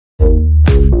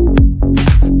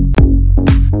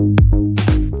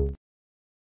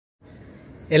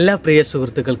എല്ലാ പ്രിയ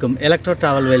സുഹൃത്തുക്കൾക്കും electro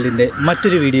travel വേൾഡിൻ്റെ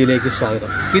മറ്റൊരു വീഡിയോയിലേക്ക്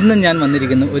സ്വാഗതം. ഇന്നും ഞാൻ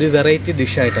വന്നിരിക്കുന്ന ഒരു വെറൈറ്റി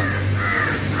ഡിഷായിട്ടാണ്.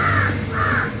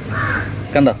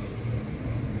 കണ്ടോ,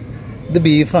 ഇത്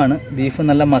ബീഫാണ്. ബീഫ്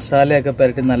നല്ല മസാലയൊക്കെ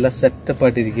പുരട്ടി നല്ല സെറ്റപ്പ്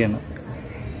ആയിട്ടിരിക്കുകയാണ്.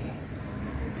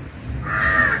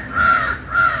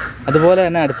 അതുപോലെ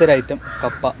തന്നെ അടുത്തൊരു ഐറ്റം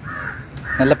കപ്പ,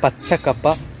 നല്ല പച്ച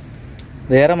കപ്പ.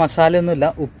 വേറെ മസാലയൊന്നുമില്ല,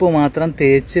 ഉപ്പ് മാത്രം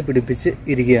തേച്ച് പിടിപ്പിച്ച്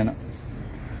ഇരിക്കുകയാണ്.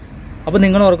 അപ്പോൾ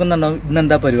നിങ്ങൾ ഓർക്കുന്നുണ്ടോ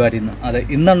ഇന്നെന്താ പരിപാടി എന്ന്? അതെ,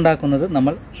 ഇന്നുണ്ടാക്കുന്നത്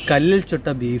നമ്മൾ കല്ലിൽ ചുട്ട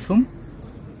ബീഫും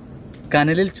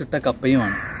കനലിൽ ചുട്ട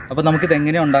കപ്പയുമാണ്. അപ്പോൾ നമുക്കിത്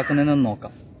എങ്ങനെയാണ് ഉണ്ടാക്കുന്നതെന്ന്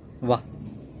നോക്കാം, വാ.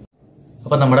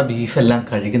 അപ്പോൾ നമ്മുടെ ബീഫെല്ലാം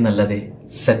കഴുകി നല്ലതേ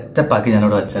സെറ്റപ്പാക്കി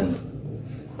ഞാനിവിടെ വെച്ചിട്ടുണ്ട്.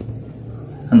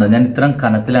 എന്താ, ഞാൻ ഇത്രയും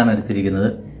കനത്തിലാണ് എടുത്തിരിക്കുന്നത്.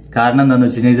 കാരണം എന്താണെന്ന്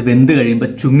വെച്ച് കഴിഞ്ഞാൽ ഇത് വെന്ത്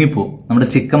കഴിയുമ്പോൾ ചുങ്ങിപ്പോവും. നമ്മുടെ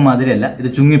ചിക്കൻ മാതിരിയല്ല, ഇത്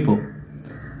ചുങ്ങിപ്പോവും.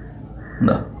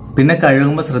 ഉണ്ടോ? പിന്നെ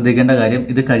കഴുകുമ്പോൾ ശ്രദ്ധിക്കേണ്ട കാര്യം,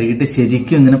 ഇത് കഴുകിയിട്ട്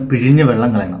ശരിക്കും ഇങ്ങനെ പിഴിഞ്ഞ് വെള്ളം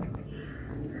കളയണം.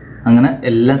 അങ്ങനെ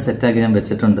എല്ലാം സെറ്റാക്കി ഞാൻ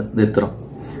വെച്ചിട്ടുണ്ട്. ഇത് ഇത്ര.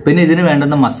 പിന്നെ ഇതിന്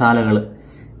വേണ്ടുന്ന മസാലകൾ,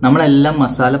 നമ്മളെല്ലാം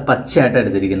മസാല പച്ചയായിട്ട്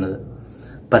എടുത്തിരിക്കുന്നത്.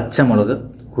 പച്ചമുളക്,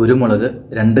 കുരുമുളക്,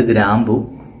 2 ഗ്രാമ്പു,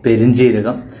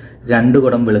 പെരിഞ്ചീരകം, 2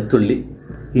 കുടം വെളുത്തുള്ളി,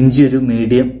 ഇഞ്ചി ഒരു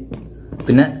മീഡിയം,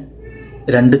 പിന്നെ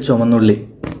 2 ചുവന്നുള്ളി,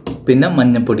 പിന്നെ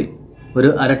മഞ്ഞൾപ്പൊടി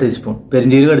ഒരു 1/2 ടീസ്പൂൺ,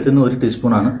 പെരിഞ്ചീരകം എടുത്തുനിന്ന് 1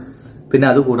 ടീസ്പൂണാണ്. പിന്നെ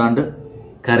അത് കൂടാണ്ട്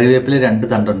കറിവേപ്പില 2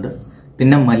 തണ്ടുണ്ട്,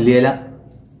 പിന്നെ മല്ലിയില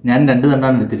ഞാൻ 2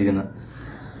 തണ്ടാണ് എടുത്തിരിക്കുന്നത്.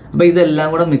 അപ്പോൾ ഇതെല്ലാം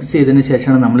കൂടെ മിക്സ് ചെയ്തതിന്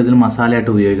ശേഷമാണ് നമ്മൾ ഇതിൽ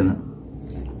മസാലയായിട്ട് ഉപയോഗിക്കുന്നത്.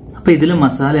 അപ്പോൾ ഇതിൽ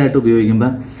മസാലയായിട്ട് ഉപയോഗിക്കുമ്പോൾ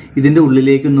ഇതിൻ്റെ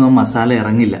ഉള്ളിലേക്കൊന്നും ആ മസാല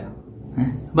ഇറങ്ങില്ല.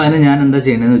 അപ്പോൾ അതിന് ഞാൻ എന്താ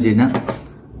ചെയ്യണമെന്ന് വെച്ച് കഴിഞ്ഞാൽ,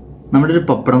 നമ്മുടെ ഒരു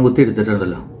പപ്പടം കുത്തി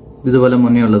എടുത്തിട്ടുണ്ടല്ലോ, ഇതുപോലെ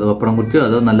മുന്നേ ഉള്ളത് പപ്പടം കുത്തിയോ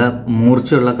അതോ നല്ല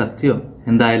മൂർച്ചയുള്ള കത്തിയോ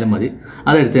എന്തായാലും മതി.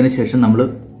 അതെടുത്തതിന് ശേഷം നമ്മൾ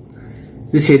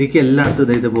ഇത് ശരിക്കും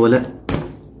എല്ലായിടത്തും ഇതുപോലെ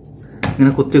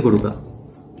ഇങ്ങനെ കുത്തി കൊടുക്കുക.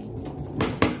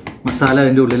 മസാല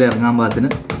അതിൻ്റെ ഉള്ളിൽ ഇറങ്ങാൻ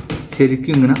പാകത്തിന്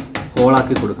ശരിക്കും ഇങ്ങനെ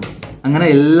ഹോളാക്കി കൊടുക്കണം. അങ്ങനെ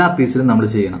എല്ലാ പീസിലും നമ്മൾ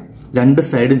ചെയ്യണം. 2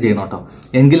 സൈഡും ചെയ്യണം കേട്ടോ,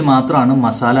 എങ്കിൽ മാത്രമാണ്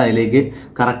മസാല അതിലേക്ക്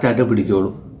കറക്റ്റായിട്ട്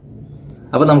പിടിക്കുകയുള്ളൂ.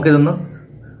 അപ്പോൾ നമുക്കിതൊന്ന്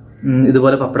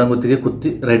ഇതുപോലെ പപ്പടം കുത്തി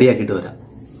റെഡിയാക്കിയിട്ട് വരാം.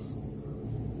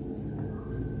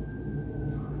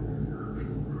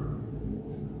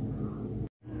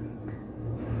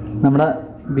 നമ്മുടെ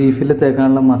ബീഫിൽ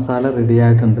തേക്കാനുള്ള മസാല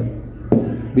റെഡിയായിട്ടുണ്ട്.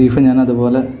 ബീഫ് ഞാൻ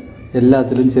അതുപോലെ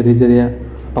എല്ലാത്തിലും ചെറിയ ചെറിയ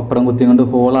പപ്പടം കുത്തി കൊണ്ട്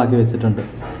ഹോളാക്കി വെച്ചിട്ടുണ്ട്.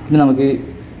 ഇനി നമുക്ക് ഈ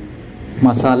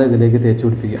മസാല ഇതിലേക്ക് തേച്ച്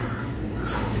പിടിപ്പിക്കാം.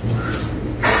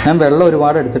 ഞാൻ വെള്ളം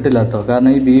ഒരുപാട് എടുത്തിട്ടില്ല കേട്ടോ, കാരണം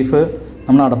ഈ ബീഫ്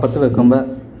നമ്മൾ അടപ്പത്ത് വെക്കുമ്പോൾ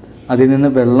അതിൽ നിന്ന്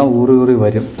വെള്ളം ഊറി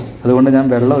വരും. അതുകൊണ്ട് ഞാൻ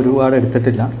വെള്ളം ഒരുപാട്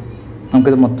എടുത്തിട്ടില്ല.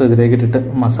 നമുക്കിത് മൊത്തം ഇതിലേക്ക് ഇട്ടിട്ട്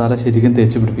മസാല ശരിക്കും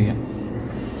തേച്ച് പിടിപ്പിക്കാം.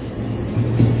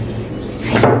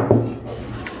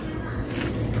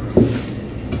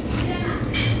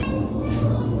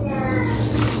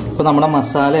 അപ്പോൾ നമ്മുടെ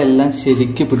മസാല എല്ലാം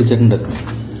ശരിക്കും പിടിച്ചിട്ടുണ്ട്.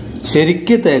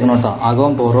 ശരിക്കും തേക്കണം കേട്ടോ,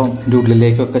 അകവും പുറവും ഇതിൻ്റെ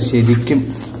ഉള്ളിലേക്കൊക്കെ ശരിക്കും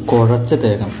കുഴച്ച്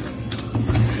തേക്കണം.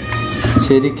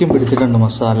 ശരിക്കും പിടിച്ചിട്ടുണ്ട്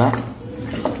മസാല.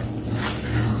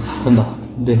 എന്താ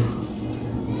ഇത്?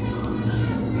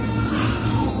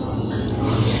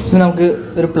 ഇനി നമുക്ക്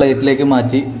ഒരു പ്ലേറ്റിലേക്ക്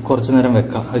മാറ്റി കുറച്ച് നേരം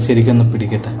വെക്കാം, അത് ശരിക്കും ഒന്ന്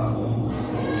പിടിക്കട്ടെ.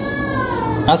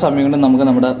 ആ സമയം കൊണ്ട് നമുക്ക്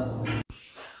നമ്മുടെ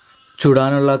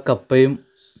ചുടാനുള്ള കപ്പയും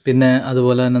പിന്നെ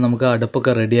അതുപോലെ തന്നെ നമുക്ക്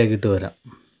അടുപ്പൊക്കെ റെഡിയാക്കിയിട്ട് വരാം.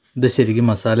 ഇത് ശരിക്കും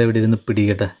മസാല ഇവിടെ ഇരുന്ന്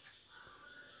പിടിക്കട്ടെ.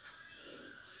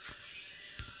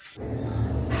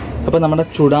 അപ്പോൾ നമ്മുടെ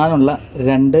ചുടാനുള്ള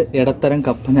 2 ഇടത്തരം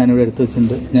കപ്പ ഞാനിവിടെ എടുത്ത്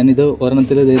വെച്ചിട്ടുണ്ട്. ഞാനിത്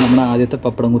ഒരെണ്ണത്തിൽ നമ്മുടെ ആദ്യത്തെ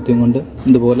പപ്പടം കുത്തിയും കൊണ്ട്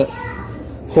ഇതുപോലെ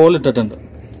ഹോളിട്ടിട്ടുണ്ട്.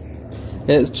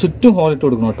 ചുറ്റും ഹോളിട്ട്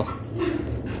കൊടുക്കണം കേട്ടോ.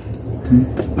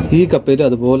 ഈ കപ്പയിൽ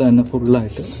അതുപോലെ തന്നെ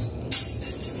ഫുള്ളായിട്ട്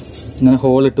ഇങ്ങനെ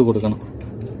ഹോളിട്ട് കൊടുക്കണം.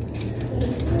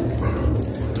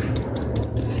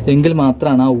 എങ്കിൽ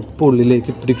മാത്രമാണ് ആ ഉപ്പ്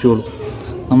ഉള്ളിലേക്ക് പിടിക്കുകയുള്ളൂ.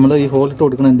 നമ്മൾ ഈ ഹോളിട്ട്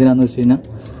കൊടുക്കണം എന്തിനാണെന്ന് വെച്ച് കഴിഞ്ഞാൽ,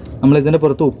 നമ്മളിതിൻ്റെ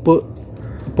പുറത്ത്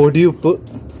പൊടിയുപ്പ്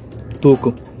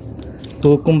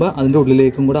തൂക്കുമ്പോൾ അതിൻ്റെ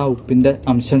ഉള്ളിലേക്കും കൂടെ ആ ഉപ്പിൻ്റെ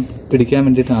അംശം പിടിക്കാൻ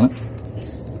വേണ്ടിയിട്ടാണ്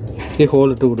ഈ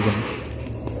ഹോളിട്ട് കൊടുക്കുന്നത്.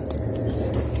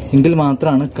 എങ്കിൽ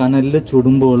മാത്രമാണ് കനലിൽ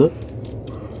ചുടുമ്പോൾ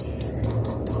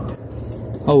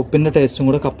ആ ഉപ്പിൻ്റെ ടേസ്റ്റും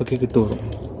കൂടെ കപ്പയ്ക്ക് കിട്ടുകയുള്ളൂ.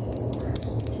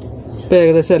 ഇപ്പം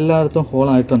ഏകദേശം എല്ലായിടത്തും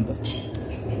ഹോളായിട്ടുണ്ട്.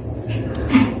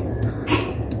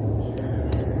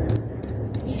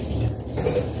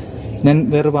 ഞാൻ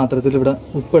വേറെ പാത്രത്തിൽ ഇവിടെ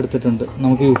ഉപ്പ് എടുത്തിട്ടുണ്ട്.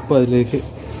 നമുക്ക് ഈ ഉപ്പ് അതിലേക്ക്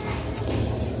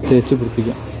തേച്ച്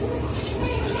പിടിപ്പിക്കാം.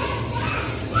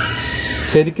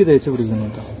 ശരിക്ക് തേച്ച് പിടിക്കുന്നു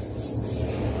കേട്ടോ.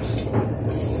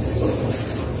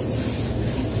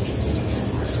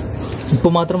 ഉപ്പ്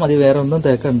മാത്രം മതി, വേറെ ഒന്നും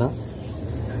തേക്കണ്ട.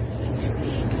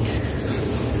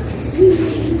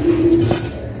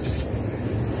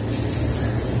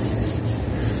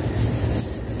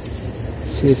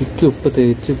 ശരിക്കും ഉപ്പ്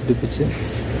തേച്ച് പിടിപ്പിച്ച്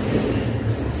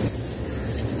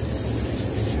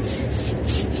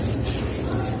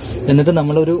എന്നിട്ട്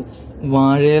നമ്മളൊരു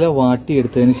വാഴയില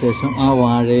വാട്ടിയെടുത്തതിന് ശേഷം ആ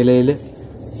വാഴയിലയിൽ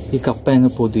ഈ കപ്പ അങ്ങ്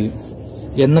പൊതിയും.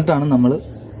 എന്നിട്ടാണ് നമ്മൾ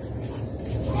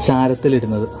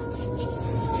ചാരത്തിലിടുന്നത്.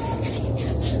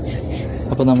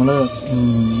 അപ്പോൾ നമ്മൾ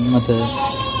മറ്റേ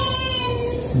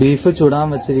ബീഫ് ചുടാൻ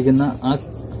വെച്ചിരിക്കുന്ന ആ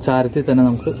ചാരത്തിൽ തന്നെ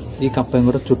നമുക്ക് ഈ കപ്പയും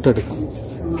കൂടെ ചുട്ടെടുക്കാം.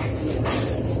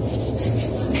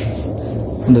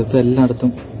 ഇതിപ്പോൾ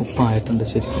എല്ലായിടത്തും ഉപ്പായിട്ടുണ്ട്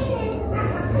ശരിക്കും.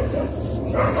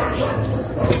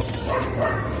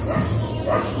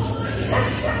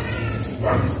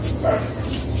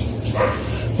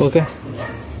 ഓക്കെ,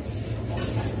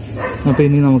 അപ്പോൾ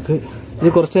ഇനി നമുക്ക് ഇത്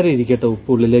കുറച്ച് നേരം ഇരിക്കട്ടെ, ഉപ്പ്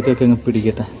ഉള്ളിലേക്കൊക്കെ അങ്ങ്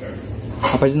പിടിക്കട്ടെ.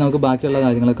 അപ്പോഴത്തേക്കും നമുക്ക് ബാക്കിയുള്ള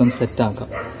കാര്യങ്ങളൊക്കെ ഒന്ന് സെറ്റാക്കാം.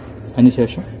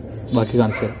 അതിനുശേഷം ബാക്കി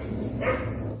കാണിച്ചു തരാം.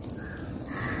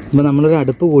 അപ്പോൾ നമ്മളൊരു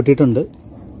അടുപ്പ് കൂട്ടിയിട്ടുണ്ട്.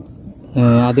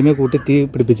 ആദ്യമേ കൂട്ടി തീ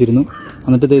പിടിപ്പിച്ചിരുന്നു.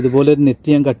 എന്നിട്ട് ഇത് ഇതുപോലെ ഒരു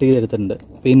നെറ്റ് ഞാൻ കട്ട് ചെയ്തെടുത്തിട്ടുണ്ട്.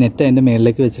 അപ്പോൾ ഈ നെറ്റ് അതിൻ്റെ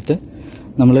മേളിലേക്ക് വെച്ചിട്ട്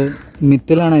നമ്മൾ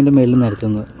മെറ്റലാണ് അതിൻ്റെ മേളിൽ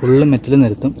നിരത്തുന്നത്. Full metal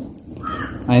നിരത്തും.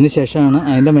 അതിന് ശേഷമാണ്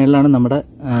അതിൻ്റെ മേളിലാണ് നമ്മുടെ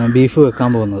ബീഫ്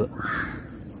വെക്കാൻ പോകുന്നത്.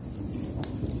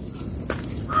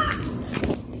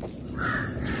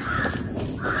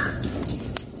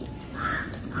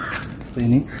 അപ്പോൾ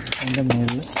ഇനി അതിൻ്റെ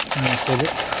മേളിൽ മെറ്റൽ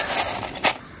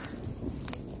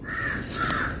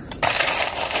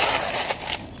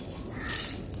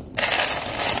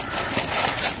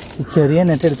ചെറിയ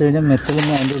നെറ്റ് എടുത്തു കഴിഞ്ഞാൽ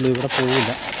മെറ്റലൊന്നും അതിൻ്റെ ഉള്ളിൽ കൂടെ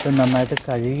പോവില്ല. ഇത് നന്നായിട്ട്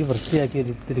കഴുകി വൃത്തിയാക്കി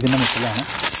എടുത്തിരിക്കുന്ന മെറ്റലാണ്.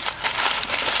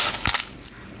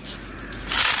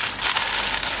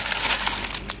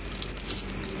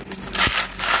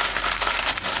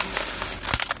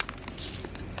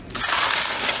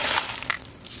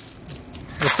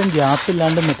 ഒട്ടും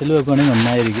ഗ്യാപ്പില്ലാണ്ട് മെറ്റൽ വെക്കുകയാണെങ്കിൽ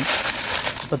നന്നായിരിക്കും.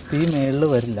 അപ്പോൾ തീ മേളിൽ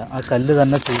വരില്ല, ആ കല്ല്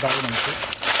തന്നെ ചൂടാക്കി നമുക്ക്.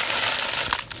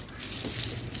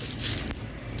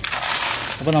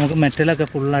 അപ്പോൾ നമുക്ക് മെറ്റലൊക്കെ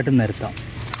ഫുള്ളായിട്ട് നിരത്താം.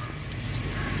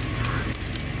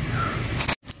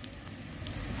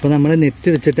 അപ്പോൾ നമ്മൾ നെറ്റ്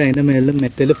വെച്ചിട്ട് അതിൻ്റെ മേളിൽ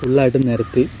മെറ്റൽ ഫുള്ളായിട്ട്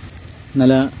നിരത്തി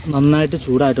നല്ല നന്നായിട്ട്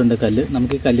ചൂടായിട്ടുണ്ട് കല്ല്.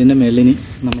 നമുക്ക് ഈ കല്ലിൻ്റെ മേളിൽ ഇനി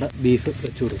നമ്മുടെ ബീഫ്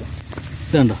വെച്ച് കൊടുക്കാം.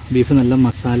 ഇതുണ്ടോ, ബീഫ് നല്ല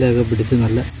മസാലയൊക്കെ പിടിച്ച്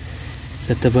നല്ല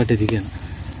സെറ്റപ്പായിട്ടിരിക്കുകയാണ്.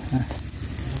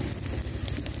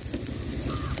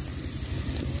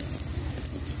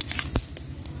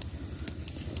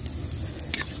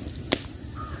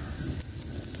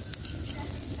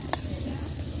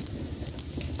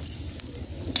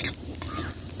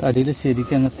 അടിയിൽ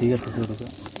ശരിക്കും അങ്ങ് തീ കത്തിച്ച് കൊടുക്കുക.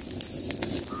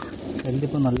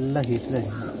 കല്ലിപ്പോൾ നല്ല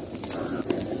ഹീറ്റിലായിരുന്നു.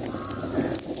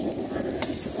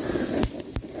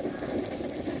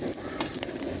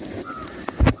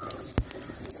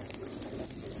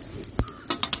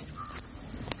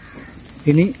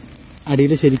 ഇനി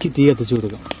അടിയിൽ ശരിക്കും തീ കത്തിച്ച്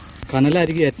കൊടുക്കാം.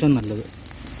 കനലായിരിക്കും ഏറ്റവും നല്ലത്.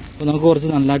 അപ്പോൾ നമുക്ക്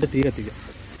കുറച്ച് നല്ലതായിട്ട് തീ കത്തിക്കാം.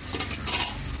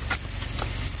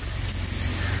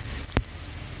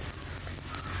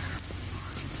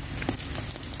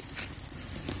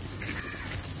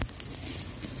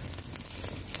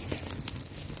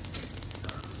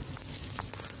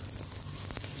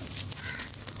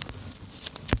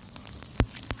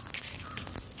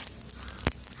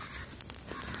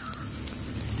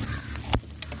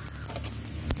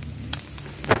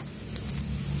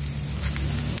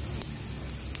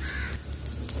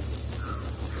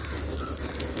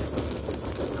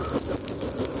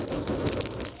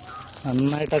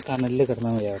 നന്നായിട്ട് ആ കനലിൽ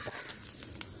കിടന്നാൽ മതിയാവട്ടെ.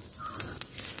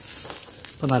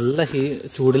 അപ്പോൾ നല്ല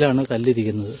ചൂടിലാണ്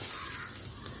കല്ലിരിക്കുന്നത്.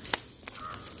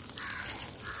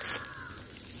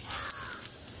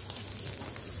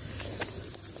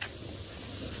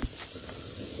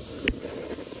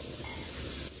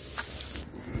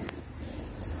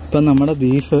 ഇപ്പം നമ്മുടെ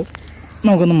ബീഫ്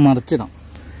നമുക്കൊന്ന് മറിച്ചിടാം.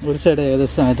 ഒരു സൈഡ്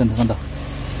ഏകദേശം ആയിട്ടുണ്ട്. കണ്ടോ,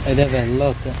 അതിലെ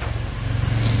വെള്ളമൊക്കെ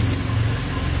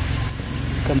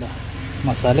കണ്ടോ,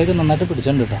 മസാലയൊക്കെ നന്നായിട്ട്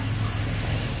പിടിച്ചിട്ടുണ്ട് കേട്ടോ.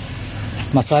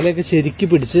 മസാലയൊക്കെ ശരിക്ക്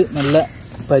പിടിച്ച് നല്ല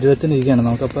പരുവത്തിനിരിക്കുകയാണ്.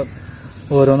 നമുക്കപ്പോൾ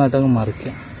ഓരോന്നായിട്ടങ്ങ്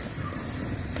മറിക്കാം.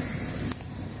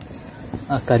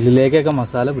 ആ കല്ലിലേക്കൊക്കെ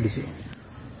മസാല പിടിച്ചു.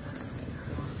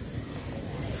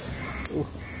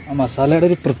 ആ മസാലയുടെ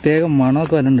ഒരു പ്രത്യേക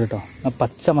മണമൊക്കെ വരുന്നുണ്ട് കേട്ടോ, ആ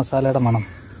പച്ച മസാലയുടെ മണം.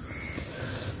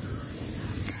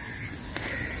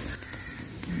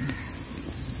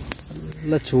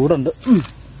 നല്ല ചൂടുണ്ട്.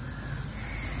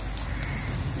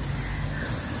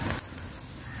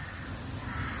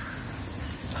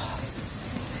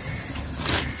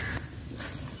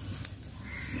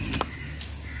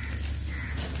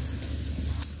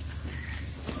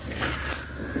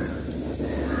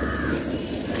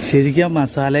 ശരിക്കും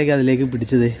മസാലയൊക്കെ അതിലേക്ക്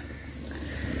പിടിച്ചത്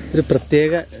ഒരു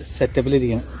പ്രത്യേക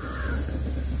സെറ്റപ്പിലിരിക്കണം.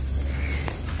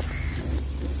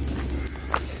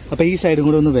 അപ്പോൾ ഈ സൈഡും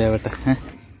കൂടെ ഒന്ന് വേവട്ടെ.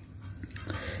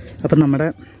 അപ്പം നമ്മുടെ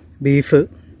ബീഫ്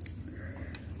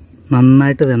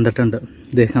നന്നായിട്ട് വെന്തിട്ടുണ്ട്.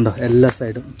 ഇത് കണ്ടോ, എല്ലാ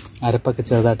സൈഡും അരപ്പൊക്കെ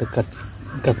ചെറുതായിട്ട്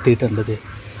കത്തിയിട്ടുണ്ട്. ഇത്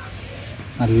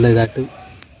നല്ല ഇതായിട്ട്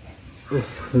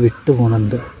വിട്ടു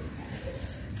പോകുന്നുണ്ട്.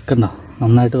 കണ്ടോ,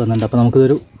 നന്നായിട്ട് വന്നിട്ടുണ്ട്. അപ്പോൾ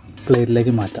നമുക്കിതൊരു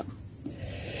പ്ലേറ്റിലേക്ക് മാറ്റാം.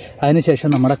 അതിനുശേഷം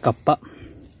നമ്മുടെ കപ്പ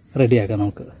റെഡിയാക്കാം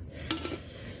നമുക്ക്.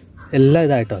 എല്ലാം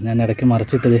ഇതായിട്ടോ, ഞാൻ ഇടയ്ക്ക്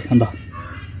മറിച്ചിട്ടത് കണ്ടോ,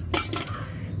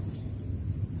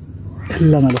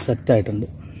 എല്ലാം നല്ല സെറ്റായിട്ടുണ്ട്.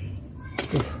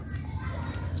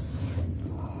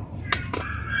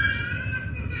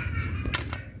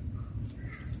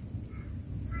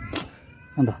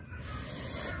 കണ്ടോ,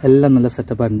 എല്ലാം നല്ല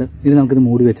സെറ്റപ്പായിട്ടുണ്ട്. ഇനി നമുക്കിത്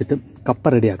മൂടി വെച്ചിട്ട് കപ്പ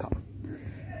റെഡിയാക്കാം.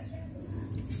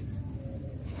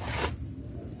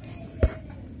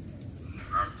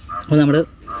 അപ്പോൾ നമ്മൾ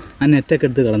ആ നെറ്റൊക്കെ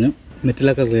എടുത്ത് കളഞ്ഞു,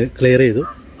 നെറ്റിലൊക്കെ ക്ലിയർ ചെയ്തു.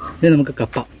 ഇനി നമുക്ക്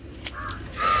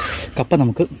കപ്പ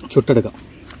നമുക്ക് ചുട്ടെടുക്കാം.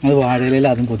 അത് വാഴയിലയിൽ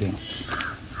അതും പൊതിയണം.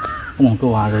 അപ്പോൾ നമുക്ക്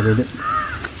വാഴയിലയിൽ,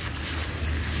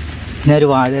 ഞാനൊരു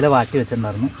വാഴയില വാട്ടി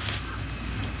വെച്ചിട്ടുണ്ടായിരുന്നു.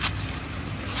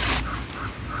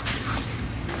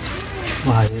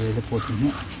 വാഴയിലയിൽ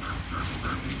പൊതിഞ്ഞ്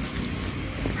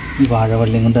ഈ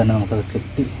വാഴവള്ളിയും കൊണ്ട് തന്നെ നമുക്കത്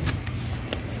കെട്ടി,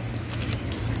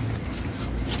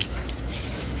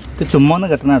 ഇത് ചുമ്മാ ഒന്ന്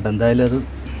കെട്ടണം കേട്ടോ, എന്തായാലും അത്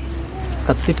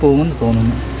കത്തിപ്പോകുമെന്ന്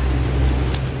തോന്നുന്നു.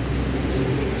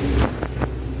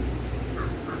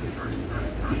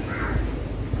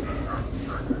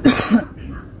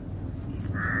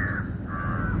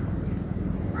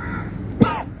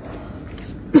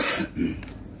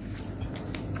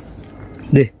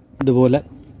 ഇതുപോലെ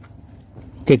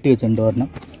കെട്ടി വെച്ചിട്ടുണ്ട് ഒരെണ്ണം.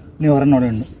 ഇനി ഒരെണ്ണം അവിടെ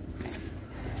ഉണ്ട്.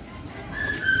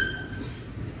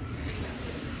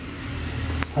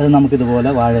 അത് നമുക്കിതുപോലെ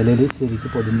വാഴയിലയിൽ ശരിക്ക്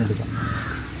പൊതിഞ്ഞെടുക്കാം.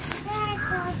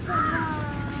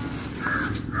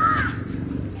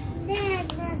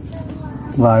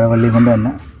 വാഴവള്ളി കൊണ്ട്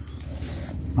തന്നെ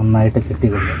നന്നായിട്ട് കെട്ടി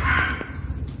കൊടുക്കാം.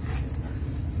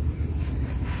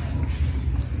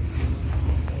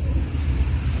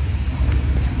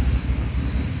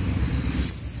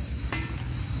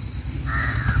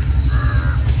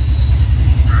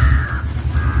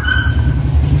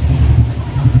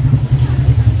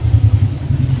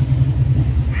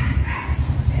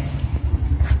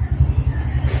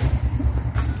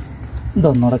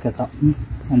 ഇതൊന്നുകൂടെ കെട്ടാം.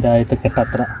 എൻ്റെ ആദ്യത്തെ കെട്ട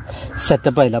അത്ര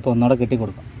സെറ്റപ്പായില്ല, അപ്പോൾ ഒന്നുകൂടെ കെട്ടി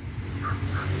കൊടുക്കാം.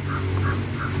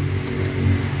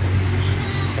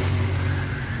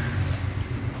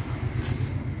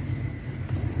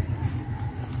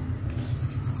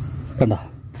 കണ്ടോ,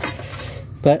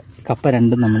 ഇപ്പം കപ്പ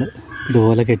രണ്ടും നമ്മൾ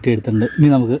ഇതുപോലെ കെട്ടിയെടുത്തിട്ടുണ്ട്. ഇനി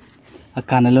നമുക്ക് ആ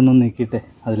കനലൊന്നും നീക്കിയിട്ട്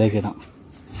അതിലേക്ക് ഇടാം.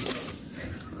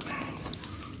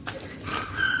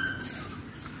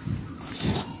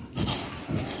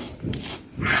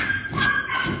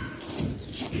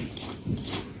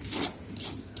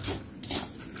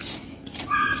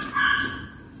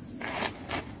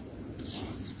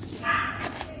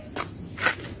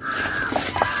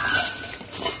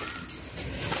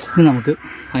 ഇനി നമുക്ക്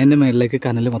അതിൻ്റെ മേളിലേക്ക്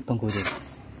കനൽ മൊത്തം കോരി,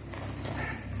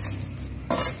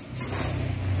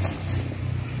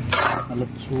 നല്ല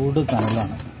ചൂട്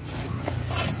കനലാണ്.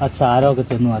 ആ ചാരമൊക്കെ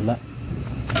ചെന്ന്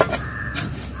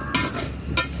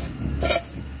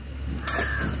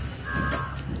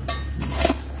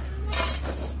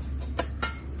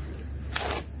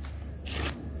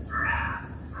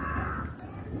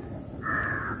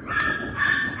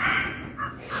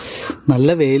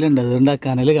നല്ല വെയിലുണ്ട്, അതുകൊണ്ട് ആ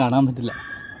കനൽ കാണാൻ പറ്റില്ല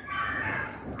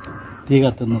തീ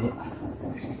കത്തുന്നത്.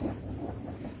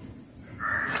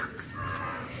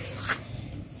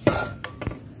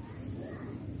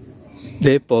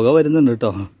 ദേ പുക വരുന്നുണ്ട് കേട്ടോ,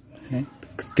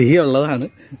 തീ ഉള്ളതാണ്.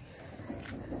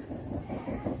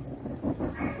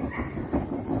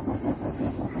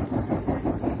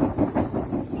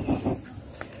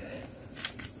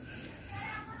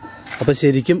 അപ്പോൾ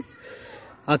ശരിക്കും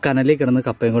ആ കനലിൽ കിടന്ന്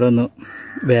കപ്പയും കൂടെ ഒന്ന്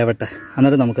വേവട്ടെ,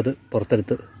 എന്നിട്ട് നമുക്കത്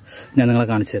പുറത്തെടുത്ത് ഞാൻ നിങ്ങളെ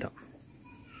കാണിച്ചു തരാം.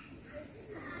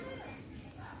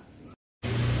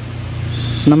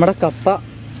 നമ്മുടെ കപ്പ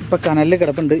ഇപ്പം കനലിൽ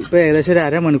കിടപ്പുണ്ട്. ഇപ്പോൾ ഏകദേശം ഒരു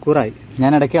അരമണിക്കൂറായി.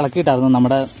 ഞാൻ ഇടയ്ക്ക് ഇളക്കിയിട്ടായിരുന്നു.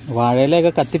 നമ്മുടെ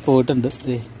വാഴയിലൊക്കെ കത്തിപ്പോയിട്ടുണ്ട്.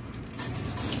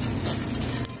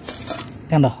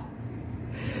 കണ്ടോ,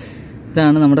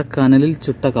 ഇതാണ് നമ്മുടെ കനലിൽ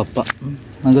ചുട്ട കപ്പ.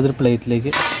 നമുക്കതൊരു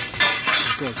പ്ലേറ്റിലേക്ക്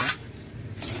വെക്കാം.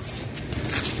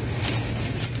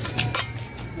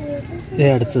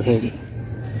 അടുത്ത സൈഡിൽ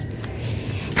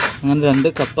അങ്ങനെ 2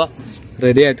 കപ്പ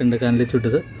റെഡി ആയിട്ടുണ്ട് കനലിൽ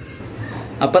ചുട്ടത്.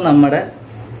 അപ്പം നമ്മുടെ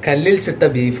കല്ലിൽ ചുട്ട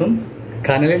ബീഫും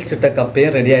കനലിൽ ചുട്ട കപ്പയും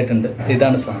റെഡി ആയിട്ടുണ്ട്.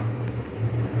 ഇതാണ് സാധനം.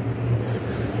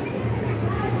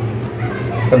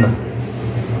 കണ്ടോ,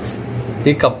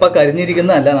 ഈ കപ്പ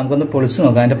കരിഞ്ഞിരിക്കുന്നതല്ല, നമുക്കൊന്ന് പൊളിച്ചു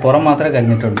നോക്കാം. അതിൻ്റെ പുറം മാത്രമേ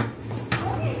കരിഞ്ഞിട്ടുള്ളൂ.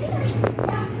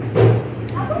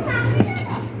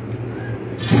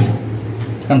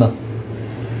 കണ്ടോ,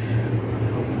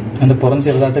 അതിൻ്റെ പുറം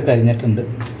ചെറുതായിട്ട് കരിഞ്ഞിട്ടുണ്ട്.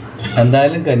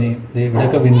 എന്തായാലും കരിയും.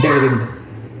 ഇവിടെയൊക്കെ വിണ്ട് കയറിയുണ്ട്.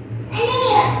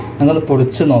 നമുക്കത്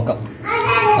പൊളിച്ച് നോക്കാം.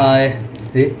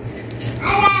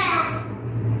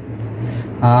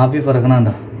 ആവി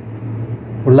പറക്കണുണ്ടോ,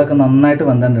 ഉള്ളൊക്കെ നന്നായിട്ട്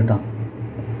വെന്തുണ്ട് കേട്ടോ.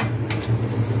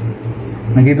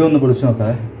 നമുക്ക് ഇതൊന്ന് പൊളിച്ച്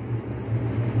നോക്കാവേ.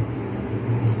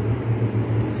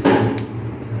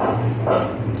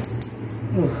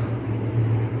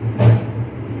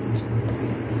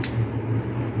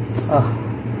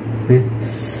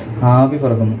 ആവി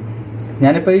പറക്കുന്നു.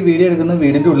 ഞാനിപ്പോൾ ഈ വീഡിയോ എടുക്കുന്നത്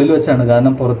വീടിൻ്റെ ഉള്ളിൽ വെച്ചാണ്.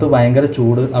 കാരണം പുറത്ത് ഭയങ്കര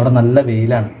ചൂട്, അവിടെ നല്ല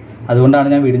വെയിലാണ്. അതുകൊണ്ടാണ്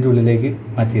ഞാൻ വീടിൻ്റെ ഉള്ളിലേക്ക്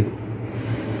മാറ്റിയത്.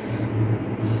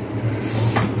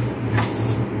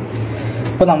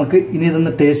 അപ്പോൾ നമുക്ക് ഇനി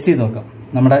ഇതൊന്ന് ടേസ്റ്റ് ചെയ്ത് നോക്കാം.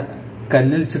 നമ്മുടെ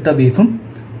കല്ലിൽ ചുട്ട ബീഫും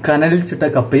കനലിൽ ചുട്ട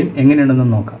കപ്പയും എങ്ങനെയുണ്ടെന്ന്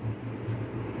നോക്കാം.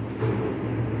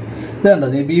 ഇത് കണ്ടോ,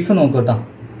 നീ ബീഫ് നോക്കട്ടോ.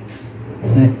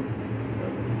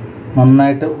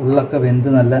 നന്നായിട്ട് ഉള്ളൊക്കെ വെന്ത്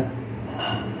നല്ല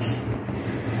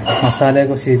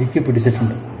മസാലയൊക്കെ ശരിക്കും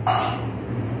പിടിച്ചിട്ടുണ്ട്.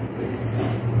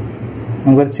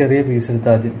 നമുക്കൊരു ചെറിയ പീസ് എടുത്ത്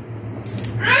ആദ്യം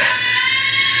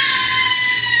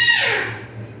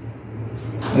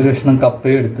ഒരു കഷ്ണം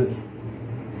കപ്പയും എടുത്ത്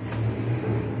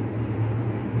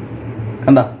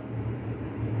കണ്ട.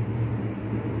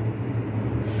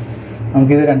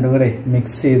 നമുക്കിത് രണ്ടും കൂടെ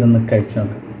മിക്സ് ചെയ്തൊന്ന് കഴിച്ചു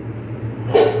നോക്കാം.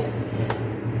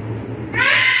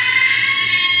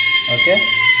 ഓക്കെ,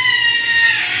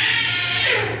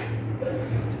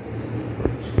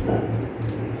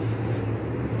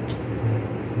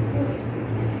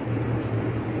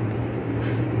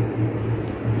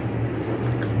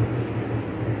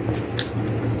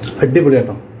 അടിപൊളി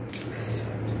കേട്ടോ,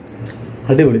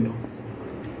 അടിപൊളി.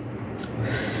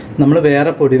 നമ്മൾ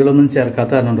വേറെ പൊടികളൊന്നും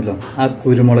ചേർക്കാത്ത കാരണം ഉണ്ടല്ലോ, ആ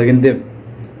കുരുമുളകിൻ്റെയും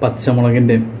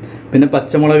പച്ചമുളകിൻ്റെയും, പിന്നെ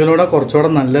പച്ചമുളകിലൂടെ കുറച്ചുകൂടെ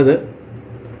നല്ലത്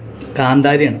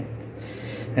കാന്താരിയാണ്.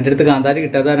 എൻ്റെ അടുത്ത് കാന്താരി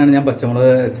കിട്ടാത്തതാണ് ഞാൻ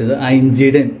പച്ചമുളക് വെച്ചത്. ആ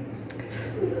ഇഞ്ചിയുടെയും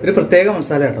ഒരു പ്രത്യേക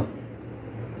മസാല കേട്ടോ.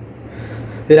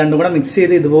 ഇത് രണ്ടും കൂടെ മിക്സ്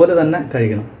ചെയ്ത് ഇതുപോലെ തന്നെ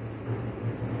കഴിക്കണം.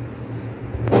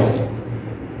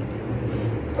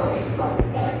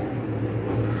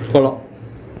 കൊള്ളാം.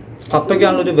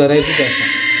 കപ്പയ്ക്കാണൊരു വെറൈറ്റി ടേസ്റ്റ്.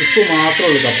 ഉപ്പ് മാത്രമേ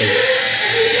ഉള്ളൂ കപ്പയ്ക്ക്.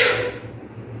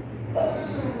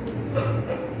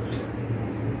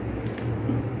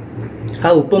 ആ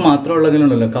ഉപ്പ്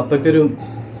മാത്രമുള്ളതിനുണ്ടല്ലോ കപ്പയ്ക്കൊരു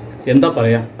എന്താ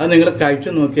പറയുക, അത് നിങ്ങൾ കഴിച്ചു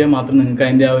നോക്കിയാൽ മാത്രം നിങ്ങൾക്ക്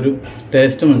അതിൻ്റെ ആ ഒരു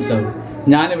ടേസ്റ്റ് മനസ്സിലാവും.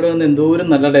 ഞാനിവിടെ വന്ന് എന്തോരം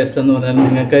നല്ല ടേസ്റ്റ് എന്ന് പറഞ്ഞാൽ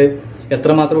നിങ്ങൾക്ക്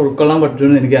എത്രമാത്രം ഉൾക്കൊള്ളാൻ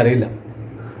പറ്റുമെന്ന് എനിക്കറിയില്ല.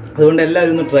 അതുകൊണ്ട്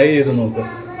എല്ലാവരും ഒന്ന് ട്രൈ ചെയ്ത് നോക്കുക.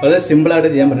 വളരെ സിമ്പിളായിട്ട്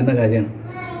ചെയ്യാൻ പറ്റുന്ന കാര്യമാണ്.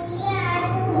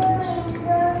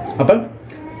 അപ്പം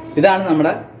ഇതാണ്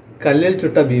നമ്മുടെ കല്ലിൽ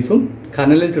ചുട്ട ബീഫും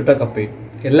കനലിൽ ചുട്ട കപ്പയും.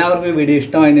 എല്ലാവർക്കും ഈ വീഡിയോ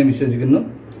ഇഷ്ടമായി ഞാൻ വിശ്വസിക്കുന്നു.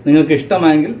 നിങ്ങൾക്ക്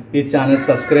ഇഷ്ടമായെങ്കിൽ ഈ ചാനൽ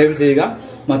സബ്സ്ക്രൈബ് ചെയ്യുക,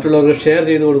 മറ്റുള്ളവർക്ക് ഷെയർ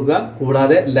ചെയ്ത് കൊടുക്കുക,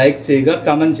 കൂടാതെ ലൈക്ക് ചെയ്യുക,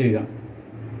 കമൻറ്റ് ചെയ്യുക.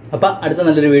 അപ്പം അടുത്ത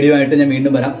നല്ലൊരു വീഡിയോ ആയിട്ട് ഞാൻ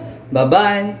വീണ്ടും വരാം.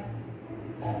 ബൈ.